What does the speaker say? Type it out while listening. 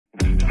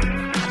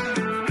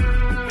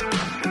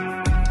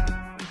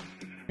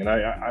And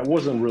I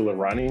wasn't really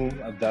running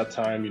at that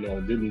time,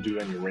 didn't do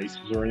any races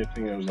or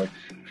anything. I was like,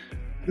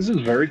 this is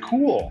very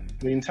cool.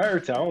 The entire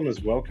town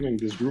is welcoming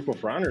this group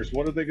of runners.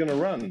 What are they going to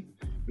run?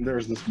 And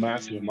there's this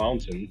massive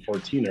mountain,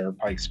 14er,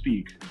 Pikes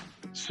Peak.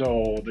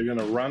 So they're going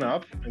to run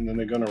up and then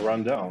they're going to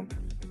run down.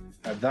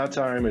 At that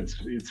time, it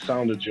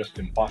sounded just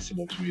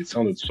impossible to me. It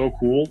sounded so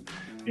cool.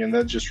 And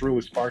that just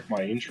really sparked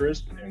my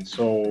interest. And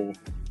so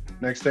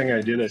next thing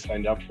I did, I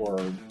signed up for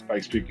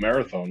Pikes Peak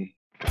Marathon.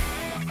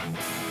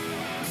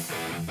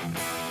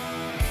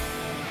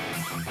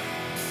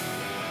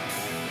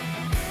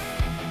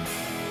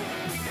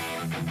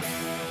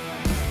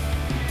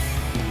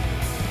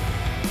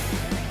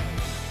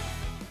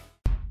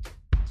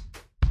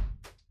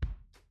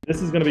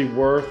 This is going to be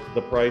worth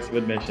the price of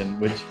admission,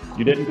 which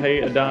you didn't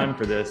pay a dime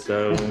for this,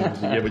 so you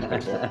get what you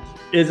pay for.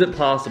 Is it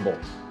possible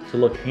to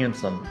look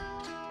handsome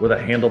with a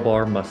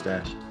handlebar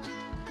mustache?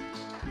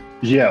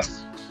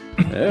 Yes.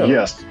 Ew.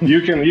 Yes.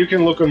 You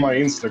can look on my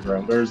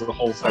Instagram. There's a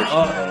whole section.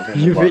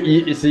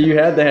 So you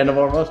had the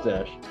handlebar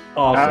mustache.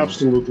 Awesome.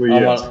 Absolutely,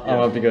 I'm yes. going to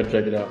have to go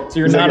check it out. So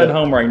you're not at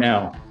home right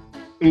now?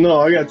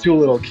 No, I got 2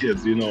 little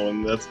kids,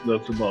 and that's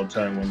about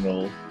time when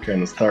they'll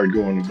kind of start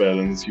going to bed,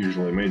 and it's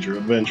usually a major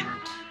adventure.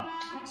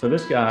 So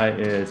this guy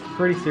is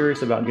pretty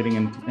serious about getting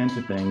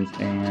into things,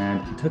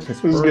 and he took his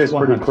first This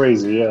guy's pretty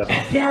crazy,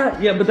 yeah.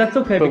 Yeah, but that's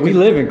okay. But we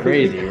live in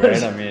crazy,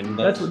 right? I mean,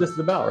 that's what this is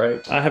about,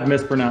 right? I have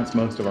mispronounced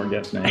most of our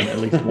guest names at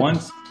least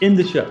once in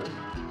the show.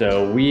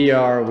 So we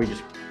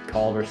just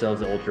called ourselves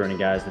the Ultra Running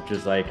Guys, which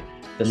is like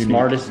the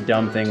smartest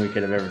dumb thing we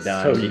could have ever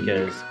done,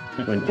 because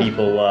when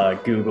people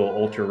Google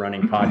Ultra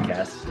Running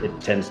Podcasts,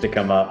 it tends to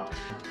come up.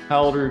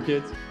 How old are your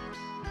kids?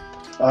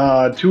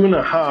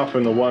 2.5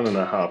 and a 1.5.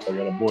 I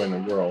got a boy and a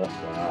girl.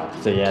 Wow.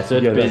 So it's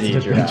busy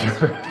at your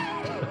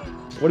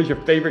house. What is your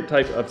favorite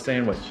type of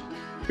sandwich?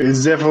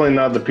 It's definitely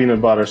not the peanut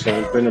butter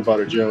sandwich, peanut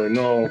butter jelly.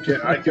 No,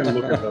 I can't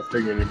look at that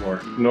thing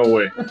anymore. No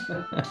way.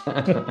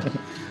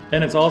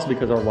 And it's also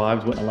because our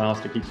wives wouldn't allow us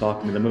to keep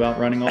talking to them about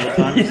running all the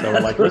time. So we're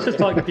like, let's just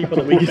talk to people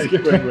that we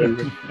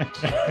can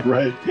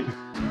Right.